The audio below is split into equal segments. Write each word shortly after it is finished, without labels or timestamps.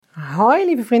Hoi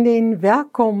lieve vriendin,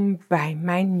 welkom bij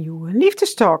mijn nieuwe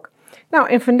liefdestalk. Nou,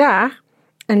 en vandaag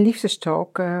een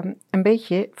liefdestalk, een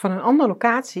beetje van een andere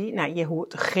locatie. Nou, je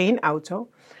hoort geen auto,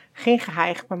 geen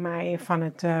geheig bij mij van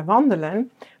het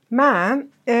wandelen. Maar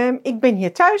ik ben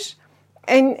hier thuis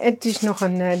en het is nog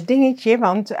een dingetje,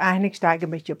 want eigenlijk sta ik een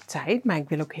beetje op tijd. Maar ik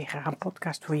wil ook heel graag een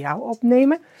podcast voor jou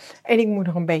opnemen. En ik moet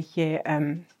nog een beetje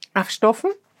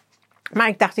afstoffen. Maar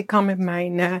ik dacht, ik kan met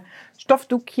mijn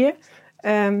stofdoekje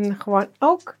gewoon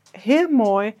ook heel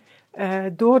mooi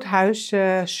door het huis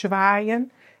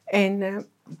zwaaien. En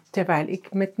terwijl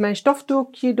ik met mijn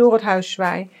stofdoekje door het huis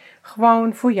zwaai,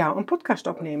 gewoon voor jou een podcast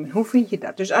opnemen. Hoe vind je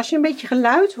dat? Dus als je een beetje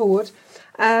geluid hoort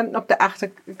op de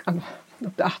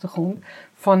achtergrond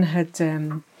van het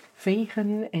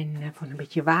vegen en van een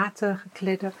beetje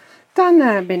watergekletter,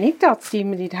 dan ben ik dat die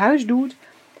het huis doet.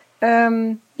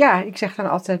 Ja, ik zeg dan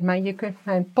altijd, maar je kunt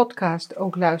mijn podcast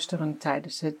ook luisteren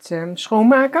tijdens het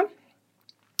schoonmaken.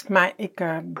 Maar ik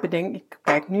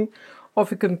kijk nu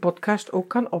of ik een podcast ook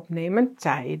kan opnemen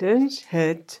tijdens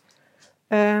het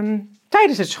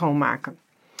schoonmaken.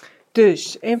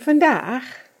 Dus, en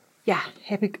vandaag, ja,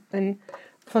 heb ik een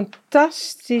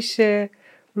fantastische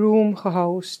room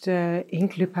gehost in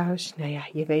Clubhuis. Nou ja,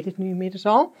 je weet het nu inmiddels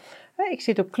al. Ik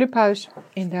zit op Clubhuis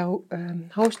en daar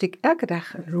host ik elke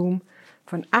dag een room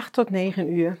van 8 tot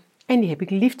 9 uur. En die heb ik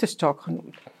liefdestalk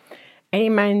genoemd. En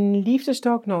in mijn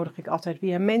liefdestalk nodig ik altijd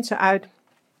weer mensen uit,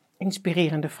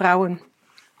 inspirerende vrouwen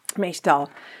meestal.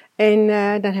 En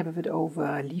dan hebben we het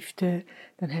over liefde,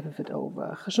 dan hebben we het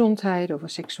over gezondheid, over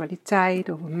seksualiteit,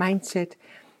 over mindset,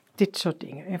 dit soort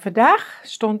dingen. En vandaag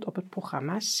stond op het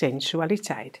programma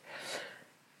sensualiteit.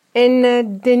 En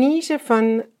Denise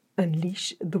van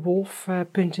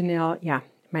unleashthewolf.nl, ja,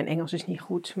 mijn Engels is niet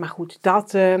goed, maar goed,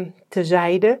 dat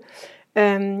terzijde.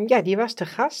 Ja, die was te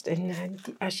gast en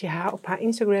als je op haar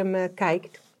Instagram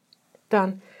kijkt,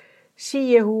 dan zie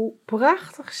je hoe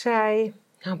prachtig zij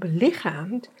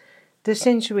belichaamt de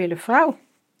sensuele vrouw.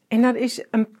 En dat is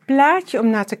een plaatje om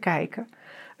naar te kijken.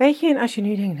 Weet je, en als je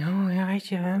nu denkt, nou ja, weet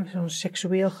je, zo'n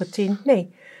seksueel getint.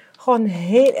 Nee, gewoon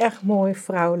heel erg mooi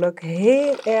vrouwelijk,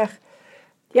 heel erg,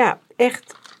 ja,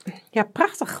 echt, ja,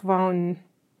 prachtig gewoon.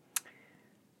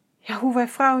 Ja, hoe wij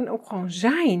vrouwen ook gewoon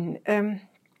zijn. En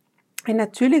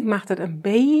natuurlijk mag dat een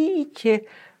beetje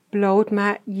bloot,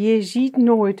 maar je ziet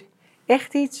nooit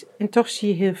echt iets. En toch zie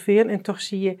je heel veel. En toch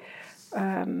zie je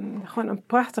gewoon een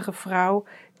prachtige vrouw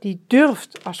die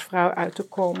durft als vrouw uit te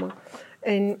komen.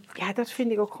 En ja, dat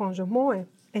vind ik ook gewoon zo mooi.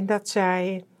 En dat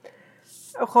zij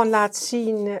ook gewoon laat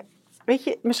zien. Weet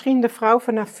je, misschien de vrouw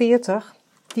vanaf 40,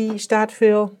 die staat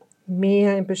veel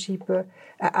meer in principe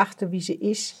erachter wie ze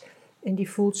is. En die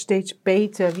voelt steeds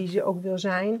beter wie ze ook wil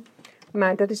zijn.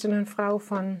 Maar dat is dan een vrouw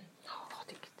van, dan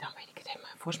weet ik het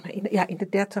helemaal, volgens mij in de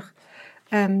 30.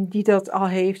 Die dat al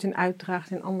heeft en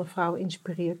uitdraagt en andere vrouwen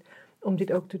inspireert om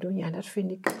dit ook te doen. Ja, dat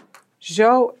vind ik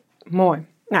zo mooi.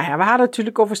 Nou ja, we hadden het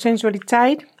natuurlijk over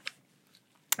sensualiteit.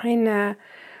 En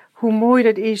hoe mooi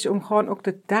dat is om gewoon ook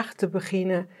de dag te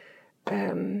beginnen.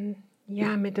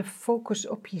 Ja, met de focus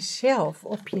op jezelf,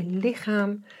 op je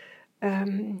lichaam.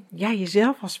 Ja,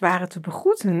 jezelf als het ware te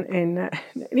begroeten. En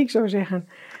ik zou zeggen,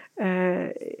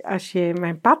 als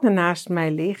mijn partner naast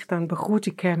mij ligt, dan begroet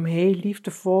ik hem heel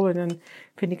liefdevol. En dan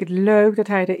vind ik het leuk dat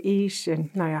hij er is. En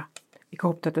nou ja, ik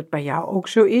hoop dat het bij jou ook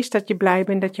zo is. Dat je blij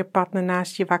bent dat je partner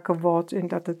naast je wakker wordt. En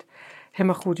dat het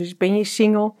helemaal goed is. Ben je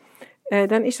single,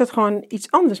 dan is dat gewoon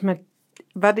iets anders. Maar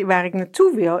waar ik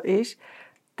naartoe wil is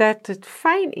dat het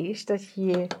fijn is dat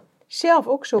je jezelf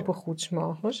ook zo begroet 's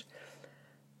morgens,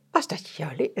 als dat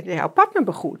je jouw partner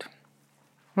begroet.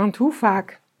 Want hoe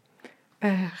vaak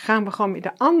gaan we gewoon met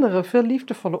de anderen veel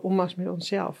liefdevoller om als met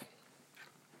onszelf.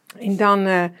 En dan,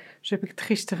 zo heb ik het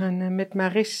gisteren met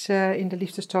Maris in de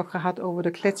liefdestalk gehad over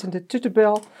de kletsende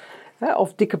tuttebel.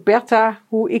 Of dikke Bertha,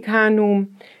 hoe ik haar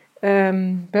noem,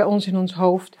 bij ons in ons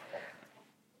hoofd.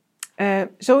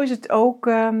 Zo is het ook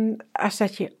als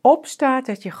dat je opstaat,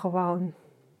 dat je gewoon,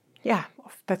 ja,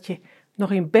 of dat je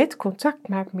nog in bed contact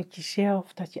maakt met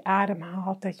jezelf, dat je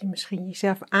ademhaalt, dat je misschien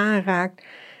jezelf aanraakt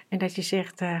en dat je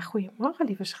zegt, goedemorgen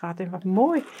lieve schat, en wat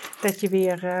mooi dat je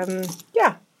weer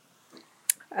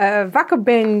wakker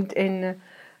bent en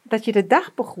dat je de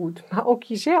dag begroet, maar ook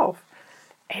jezelf.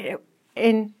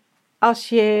 En als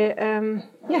je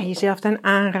jezelf dan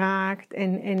aanraakt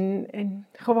en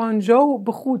gewoon zo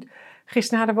begroet.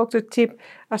 Gisteren hadden we ook de tip,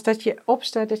 als dat je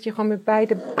opstaat, dat je gewoon met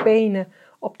beide benen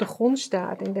op de grond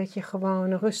staat. En dat je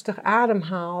gewoon rustig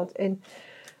ademhaalt. En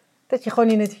dat je gewoon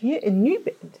in het hier en nu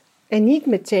bent. En niet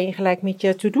meteen gelijk met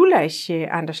je to-do-lijstje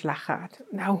aan de slag gaat.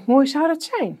 Nou, hoe mooi zou dat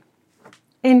zijn?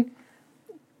 En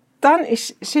dan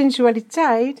is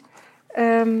sensualiteit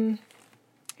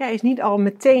is niet al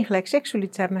meteen gelijk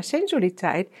seksualiteit, maar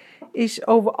sensualiteit is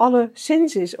over alle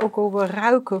senses, ook over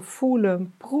ruiken,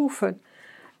 voelen, proeven.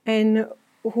 En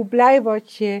hoe blij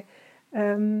word je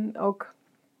ook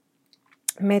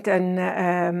met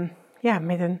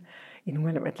ik noem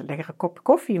het met een lekkere kop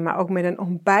koffie, maar ook met een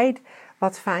ontbijt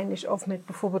wat fijn is. Of met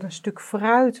bijvoorbeeld een stuk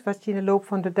fruit wat je in de loop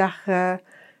van de dag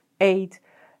eet.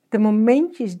 De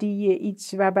momentjes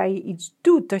waarbij je iets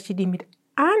doet, dat je die met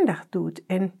aandacht doet.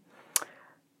 En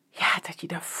ja, dat je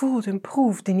dat voelt en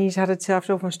proeft. Denise had het zelfs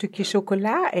over een stukje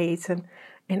chocola eten.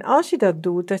 En als je dat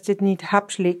doet, dat het niet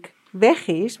hapslik weg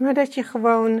is, maar dat je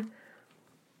gewoon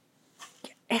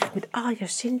echt met al je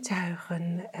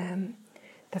zintuigen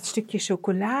dat stukje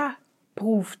chocola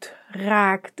proeft,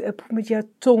 raakt, met jouw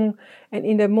tong en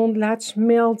in de mond laat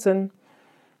smelten.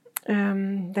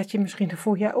 Dat je misschien de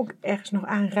volgende jaar ook ergens nog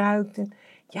aan ruikt. En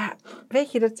ja,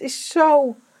 weet je, dat is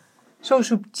zo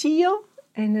subtiel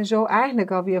en zo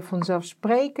eigenlijk alweer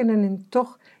vanzelfsprekend. En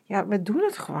toch, ja, we doen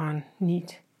het gewoon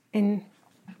niet. En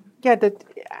ja,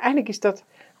 eigenlijk is dat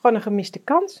gewoon een gemiste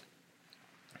kans.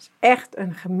 Het is echt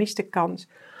een gemiste kans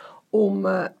om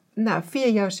via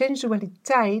jouw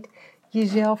sensualiteit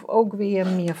jezelf ook weer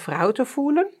meer vrouw te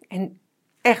voelen. En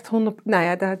echt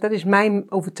dat is mijn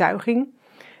overtuiging.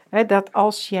 Hè, dat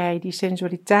als jij die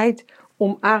sensualiteit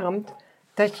omarmt,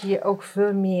 dat je je ook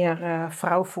veel meer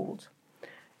vrouw voelt.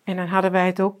 En dan hadden wij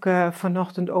het ook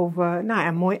vanochtend over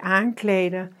mooi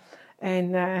aankleden.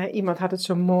 En iemand had het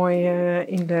zo mooi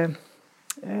in de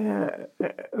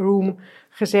room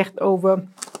gezegd over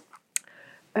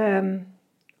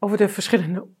de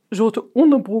verschillende soorten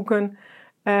onderbroeken.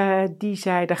 Die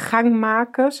zei de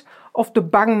gangmakers of de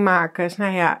bangmakers.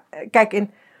 Nou ja, kijk,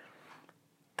 in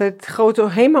dat grote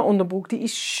HEMA onderbroek, die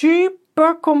is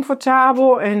super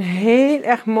comfortabel en heel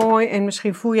erg mooi. En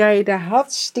misschien voel jij je daar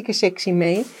hartstikke sexy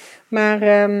mee. Maar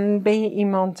ben je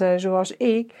iemand zoals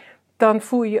ik, dan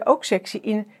voel je je ook sexy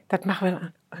in. Dat mag wel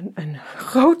een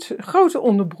grote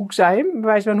onderbroek zijn. Bij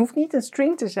wijze van, hoeft niet een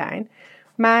string te zijn.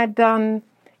 Maar dan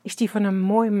is die van een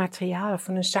mooi materiaal, of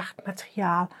van een zacht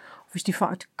materiaal. Of is die van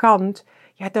uit de kant.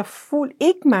 Ja, dan voel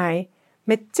ik mij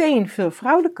meteen veel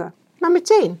vrouwelijker. Maar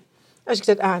meteen, als ik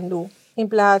dat aandoe. In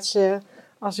plaats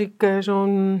als ik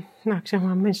zo'n,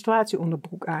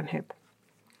 menstruatieonderbroek aan heb.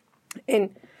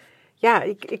 En ja,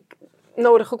 ik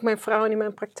nodig ook mijn vrouwen in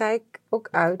mijn praktijk ook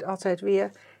uit. Altijd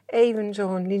weer even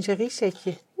zo'n lingerie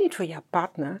setje. Niet voor jouw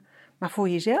partner, maar voor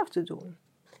jezelf te doen.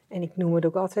 En ik noem het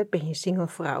ook altijd, ben je single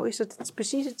vrouw, is het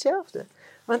precies hetzelfde.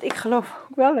 Want ik geloof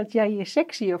ook wel dat jij je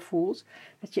sexier voelt.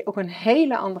 Dat je ook een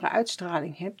hele andere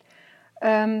uitstraling hebt.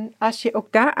 Als je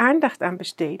ook daar aandacht aan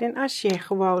besteedt. En als je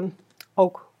gewoon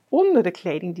ook onder de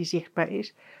kleding die zichtbaar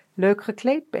is, leuk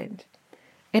gekleed bent.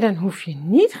 En dan hoef je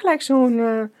niet gelijk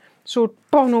zo'n soort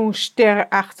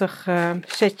porno-sterachtig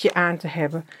setje aan te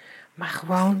hebben. Maar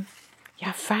gewoon,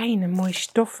 ja, fijne, mooie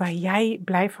stof waar jij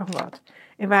blij van wordt.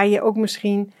 En waar je ook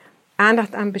misschien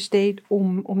aandacht aan besteedt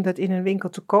om dat in een winkel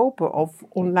te kopen of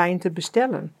online te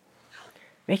bestellen.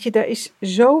 Weet je, er is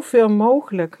zoveel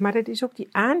mogelijk, maar dat is ook die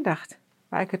aandacht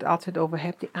waar ik het altijd over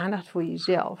heb, die aandacht voor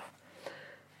jezelf.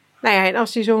 Nou ja, en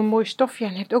als je zo'n mooi stofje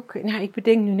aan hebt, ook, ik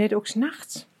bedenk nu net ook 's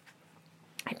nachts,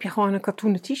 heb je gewoon een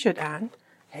katoenen t-shirt aan,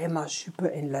 helemaal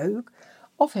super en leuk.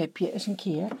 Of heb je eens een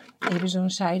keer even zo'n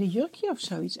zijden jurkje of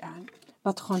zoiets aan.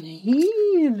 Wat gewoon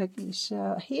heerlijk is,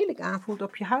 heerlijk aanvoelt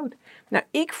op je huid. Nou,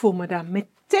 ik voel me daar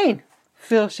meteen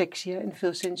veel sexier en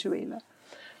veel sensueler.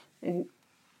 En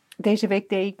deze week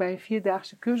deed ik bij een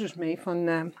 4-daagse cursus mee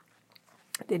van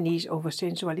Denise over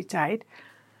sensualiteit.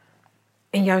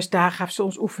 En juist daar gaf ze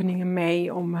ons oefeningen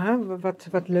mee om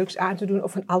wat leuks aan te doen.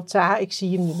 Of een altaar. Ik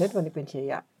zie hem nu net, want ik ben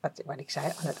hier, wat ik zei,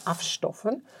 aan het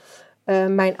afstoffen.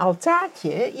 Mijn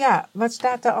altaartje, ja, wat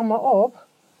staat daar allemaal op?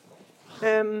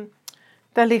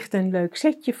 Daar ligt een leuk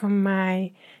setje van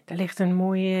mij. Daar ligt een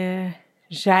mooie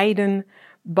zijden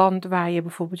band waar je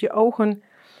bijvoorbeeld je ogen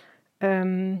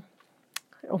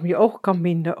om je ogen kan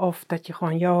binden. Of dat je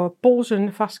gewoon jouw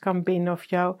polsen vast kan binden.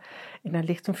 En daar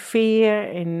ligt een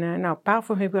veer en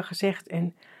parfum heb ik al gezegd.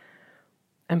 En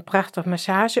een prachtig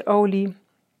massageolie.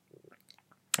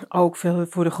 Ook veel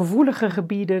voor de gevoelige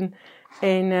gebieden.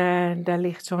 En daar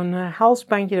ligt zo'n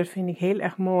halsbandje, dat vind ik heel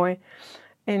erg mooi.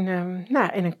 En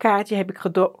een kaartje heb ik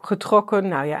getrokken.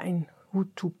 Nou ja, en hoe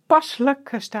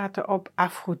toepasselijk staat er op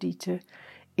Afrodite,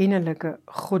 innerlijke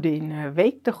godin.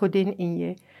 Week de godin in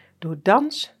je door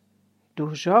dans,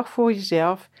 door zorg voor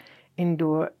jezelf en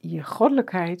door je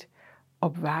goddelijkheid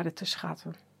op waarde te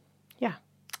schatten.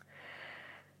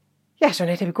 Ja, zo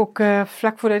net heb ik ook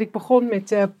vlak voordat ik begon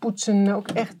met poetsen ook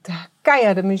echt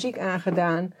keiharde muziek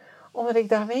aangedaan. Omdat ik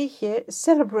dacht, weet je,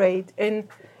 celebrate. En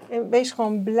wees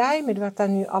gewoon blij met wat daar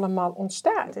nu allemaal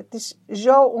ontstaat. Het is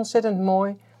zo ontzettend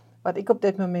mooi wat ik op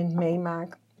dit moment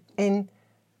meemaak. En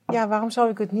ja, waarom zou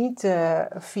ik het niet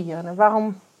vieren? En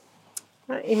waarom?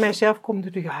 In mijzelf komt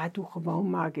het, ja, doe gewoon,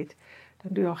 Margit.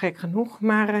 Dat doe je al gek genoeg.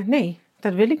 Maar nee,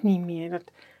 dat wil ik niet meer. Dat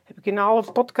heb ik in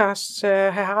alle podcasts,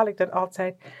 herhaal ik dat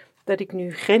altijd. Dat ik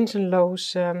nu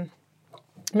grenzenloos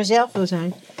mezelf wil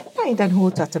zijn. Ja, en dan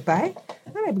hoort dat erbij.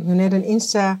 Dan heb ik nu net een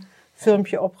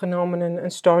Insta-filmpje opgenomen,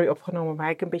 een story opgenomen. Waar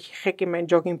ik een beetje gek in mijn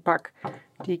joggingpak,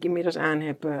 die ik inmiddels aan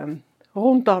heb,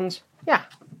 ronddans. Ja,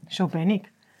 zo ben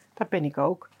ik. Dat ben ik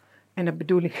ook. En dat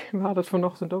bedoel ik, we hadden het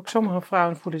vanochtend ook. Sommige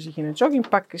vrouwen voelen zich in een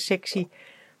joggingpak sexy.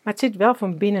 Maar het zit wel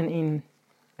van binnenin.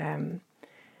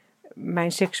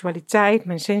 Mijn seksualiteit,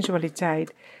 mijn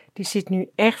sensualiteit, die zit nu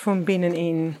echt van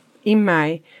binnenin in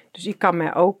mij. Dus ik kan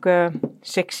mij ook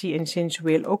sexy en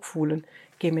sensueel ook voelen.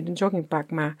 Een keer met een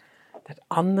joggingpak. Maar dat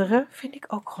andere vind ik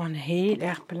ook gewoon heel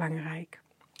erg belangrijk.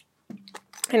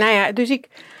 En nou ja, dus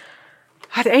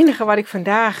het enige wat ik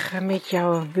vandaag met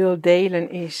jou wil delen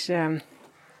is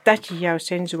dat je jouw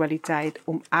sensualiteit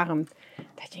omarmt.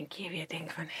 Dat je een keer weer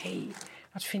denkt van, hé,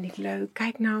 wat vind ik leuk.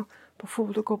 Kijk nou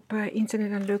bijvoorbeeld ook op internet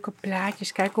naar leuke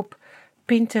plaatjes. Kijk op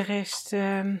Pinterest,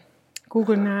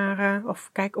 Google naar, of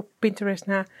kijk op Pinterest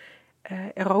naar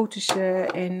erotische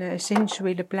en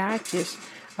sensuele plaatjes.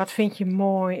 Wat vind je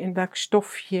mooi en welk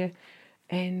stofje.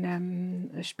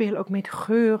 En speel ook met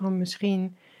geuren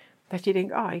misschien. Dat je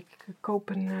denkt, ik koop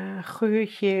een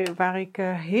geurtje waar ik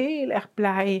heel erg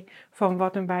blij van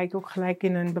word. En waar ik ook gelijk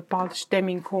in een bepaalde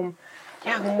stemming kom.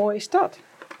 Ja, hoe mooi is dat?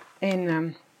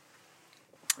 En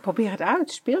probeer het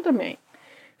uit, speel ermee.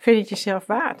 Vind het jezelf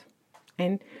waard.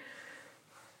 En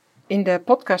in de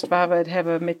podcast waar we het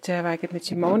hebben waar ik het met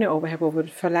Simone over heb,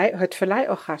 over het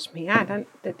verleiorgasme. Ja,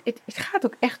 het gaat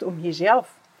ook echt om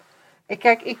jezelf.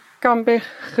 Kijk, ik ben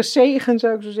gezegend,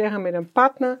 zou ik zo zeggen, met een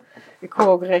partner. Ik hoor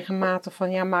ook regelmatig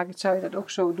van, ja, Margit, zou je dat ook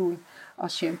zo doen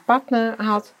als je een partner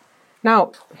had?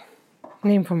 Nou,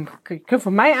 je kunt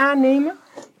van mij aannemen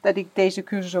dat ik deze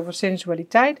cursus over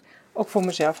sensualiteit ook voor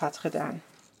mezelf had gedaan.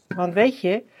 Want weet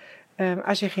je,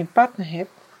 als je geen partner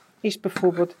hebt, is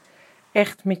bijvoorbeeld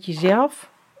echt met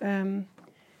jezelf,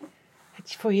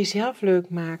 het voor jezelf leuk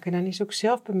maken. Dan is ook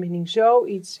zelfbeminning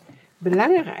zoiets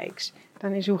belangrijks.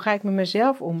 Dan is, hoe ga ik met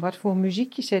mezelf om? Wat voor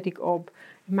muziekje zet ik op?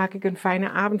 Maak ik een fijne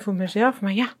avond voor mezelf?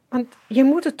 Maar ja, want je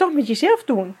moet het toch met jezelf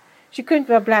doen. Dus je kunt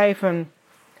wel blijven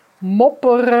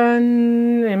mopperen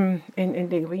en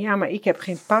denken van, ja, maar ik heb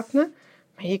geen partner.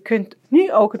 Maar je kunt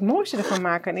nu ook het mooiste ervan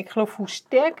maken. En ik geloof hoe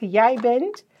sterker jij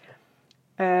bent,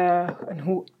 en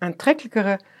hoe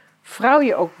aantrekkelijkere vrouw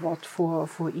je ook wordt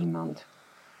voor iemand.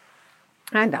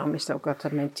 En daarom is het ook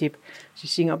altijd mijn tip. Als je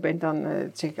single bent, dan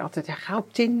zeg ik altijd, ga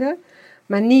op Tinder.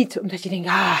 Maar niet omdat je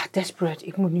denkt, desperate,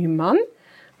 ik moet nu een man.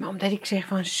 Maar omdat ik zeg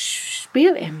van,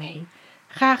 speel ermee.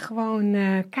 Ga gewoon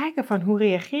kijken van, hoe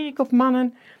reageer ik op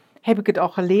mannen? Heb ik het al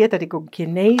geleerd dat ik ook een keer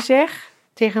nee zeg?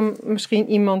 Tegen misschien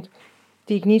iemand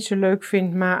die ik niet zo leuk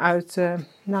vind, maar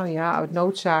uit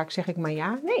noodzaak zeg ik maar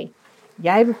ja. Nee,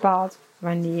 jij bepaalt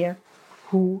wanneer,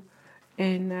 hoe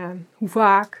en hoe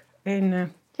vaak.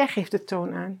 En jij geeft de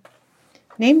toon aan.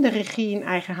 Neem de regie in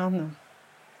eigen handen.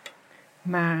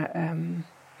 Maar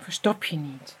verstop je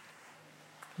niet.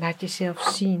 Laat jezelf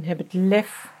zien. Heb het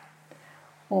lef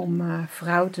om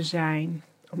vrouw te zijn.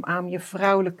 Omarm je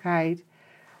vrouwelijkheid.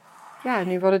 Ja,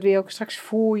 nu wordt het weer ook straks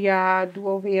voorjaar. Doe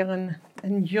alweer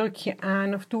een jurkje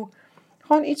aan. Of doe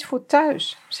gewoon iets voor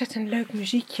thuis. Zet een leuk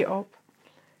muziekje op.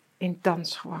 En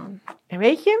dans gewoon. En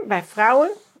weet je, wij vrouwen,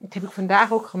 dat heb ik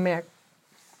vandaag ook gemerkt.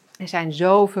 Er zijn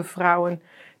zoveel vrouwen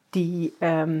die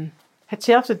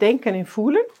hetzelfde denken en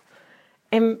voelen.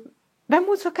 En wij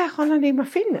moeten elkaar gewoon alleen maar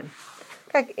vinden.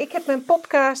 Kijk, ik heb mijn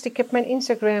podcast, ik heb mijn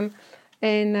Instagram.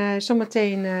 En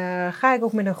zometeen ga ik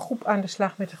ook met een groep aan de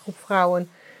slag, met een groep vrouwen.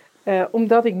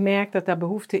 Omdat ik merk dat daar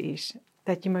behoefte is.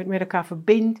 Dat je met elkaar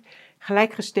verbindt,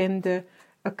 gelijkgestemden,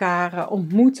 elkaar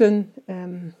ontmoeten.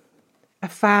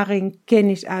 Ervaring,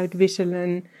 kennis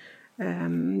uitwisselen,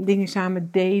 dingen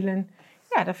samen delen.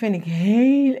 Ja, dat vind ik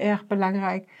heel erg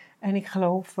belangrijk. En ik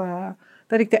geloof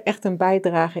dat ik daar echt een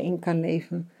bijdrage in kan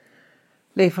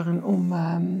leveren om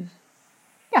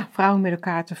vrouwen met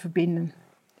elkaar te verbinden.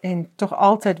 En toch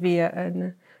altijd weer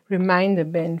een reminder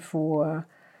ben voor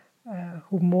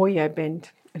hoe mooi jij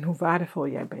bent en hoe waardevol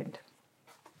jij bent.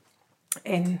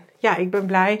 En ja, ik ben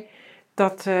blij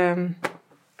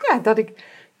dat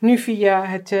ik nu via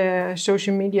het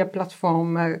social media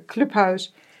platform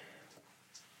Clubhuis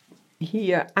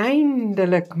hier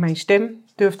eindelijk mijn stem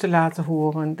durf te laten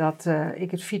horen. Dat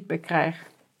ik het feedback krijg.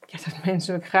 ja, dat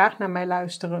mensen graag naar mij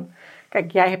luisteren.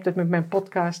 Kijk, jij hebt het met mijn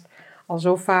podcast al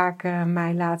zo vaak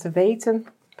mij laten weten.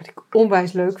 Wat ik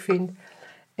onwijs leuk vind.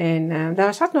 En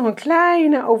daar zat nog een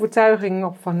kleine overtuiging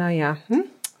op van, nou ja,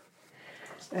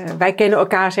 wij kennen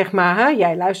elkaar zeg maar. Hè?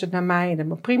 Jij luistert naar mij en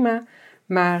dat is prima.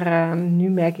 Maar nu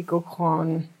merk ik ook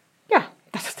gewoon, ja,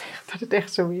 dat het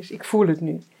echt zo is. Ik voel het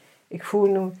nu. Ik voel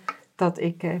nu dat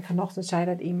ik, vanochtend zei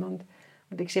dat iemand,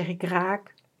 want ik zeg ik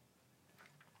raak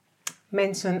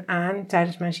mensen aan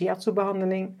tijdens mijn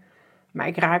shiatsu-behandeling. Maar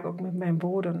ik raak ook met mijn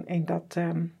woorden en dat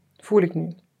voel ik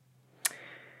nu.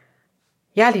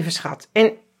 Ja, lieve schat.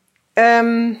 En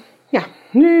ja,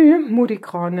 nu moet ik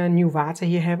gewoon nieuw water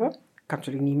hier hebben. Ik kan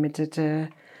natuurlijk niet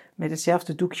met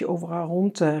hetzelfde doekje overal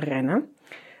rondrennen.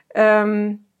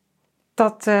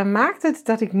 Dat maakt het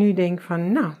dat ik nu denk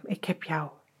van, nou, ik heb jou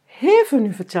heel veel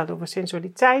nu verteld over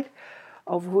sensualiteit.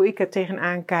 Over hoe ik er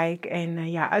tegenaan kijk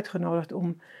en uitgenodigd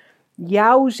om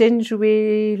om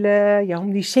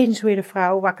die sensuele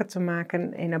vrouw wakker te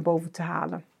maken en naar boven te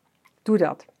halen. Doe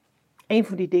dat. Eén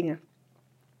van die dingen.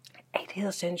 Eet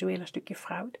heel sensueel een stukje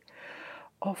fruit.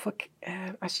 Of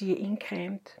als je je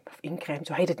incremt,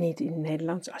 zo heet het niet in het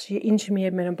Nederlands. Als je je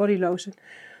insmeert met een bodylotion,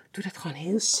 doe dat gewoon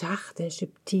heel zacht en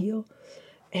subtiel.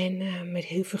 En met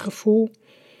heel veel gevoel.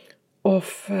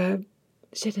 Of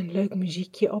zet een leuk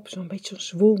muziekje op, zo'n beetje zo'n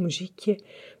zwoel muziekje.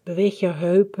 Beweeg je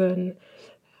heupen.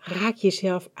 Raak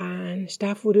jezelf aan.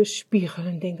 Sta voor de spiegel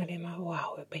en denk alleen maar,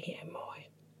 wauw, wat ben jij mooi.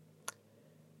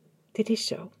 Dit is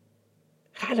zo.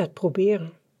 Ga dat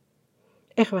proberen.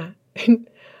 Echt waar.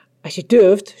 Als je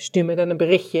durft, stuur me dan een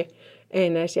berichtje.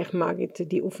 En zeg Margit,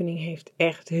 die oefening heeft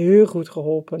echt heel goed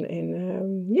geholpen.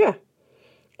 En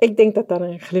ik denk dat dan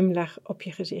een glimlach op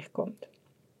je gezicht komt.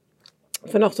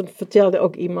 Vanochtend vertelde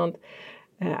ook iemand,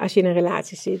 als je in een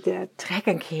relatie zit, trek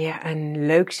een keer een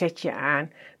leuk setje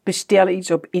aan. Bestel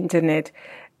iets op internet.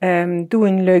 Doe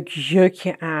een leuk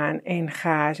jurkje aan en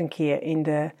ga eens een keer in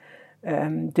de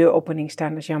deuropening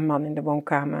staan als jouw man in de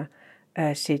woonkamer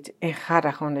zit. En ga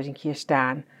daar gewoon eens een keer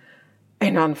staan.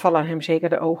 En dan vallen hem zeker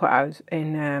de ogen uit.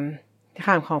 En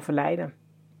ga hem gewoon verleiden.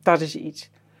 Dat is iets.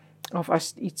 Of als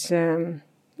het iets...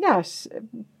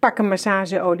 pak een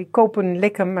massageolie. Koop een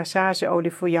lekker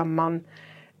massageolie voor jouw man.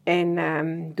 En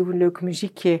doe een leuk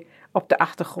muziekje op de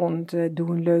achtergrond. Doe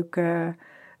een leuk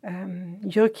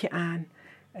jurkje aan.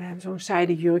 Zo'n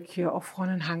zijde jurkje of gewoon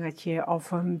een hangertje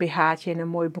of een BH'tje en een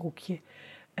mooi broekje.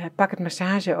 Pak het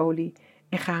massageolie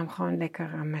en ga hem gewoon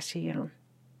lekker masseren.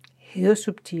 Heel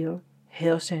subtiel,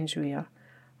 heel sensueel.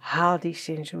 Haal die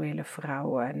sensuele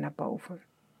vrouw naar boven.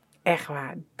 Echt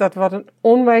waar. Dat was een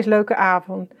onwijs leuke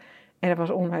avond. En dat was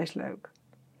onwijs leuk.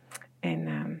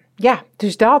 En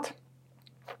dus dat.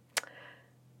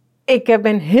 Ik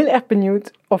ben heel erg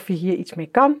benieuwd of je hier iets mee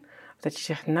kan. Of dat je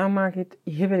zegt, nou Margit,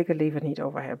 hier wil ik het liever niet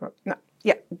over hebben. Nou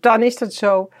ja, dan is dat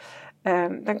zo.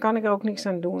 Dan kan ik er ook niks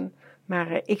aan doen.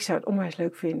 Maar ik zou het onwijs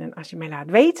leuk vinden als je mij laat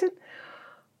weten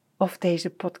of deze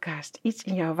podcast iets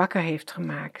in jou wakker heeft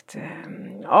gemaakt.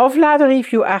 Of laat een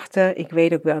review achter. Ik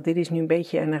weet ook wel, dit is nu een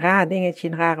beetje een raar dingetje,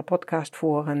 een rare podcast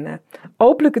voor een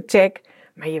openlijke tag.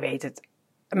 Maar je weet het.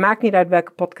 Maakt niet uit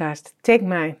welke podcast. Tag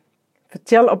mij.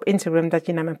 Vertel op Instagram dat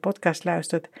je naar mijn podcast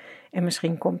luistert. En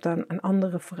misschien komt dan een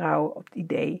andere vrouw op het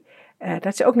idee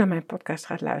dat ze ook naar mijn podcast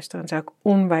gaat luisteren. Dat zou ik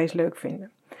onwijs leuk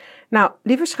vinden. Nou,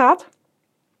 lieve schat.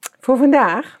 Voor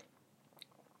vandaag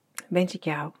wens ik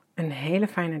jou een hele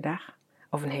fijne dag.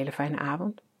 Of een hele fijne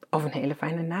avond. Of een hele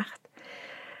fijne nacht.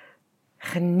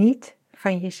 Geniet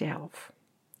van jezelf.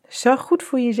 Zorg goed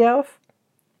voor jezelf.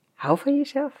 Hou van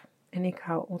jezelf. En ik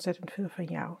hou ontzettend veel van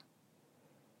jou.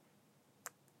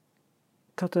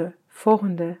 Tot de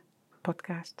volgende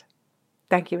podcast.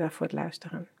 Dankjewel voor het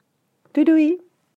luisteren. Doei doei!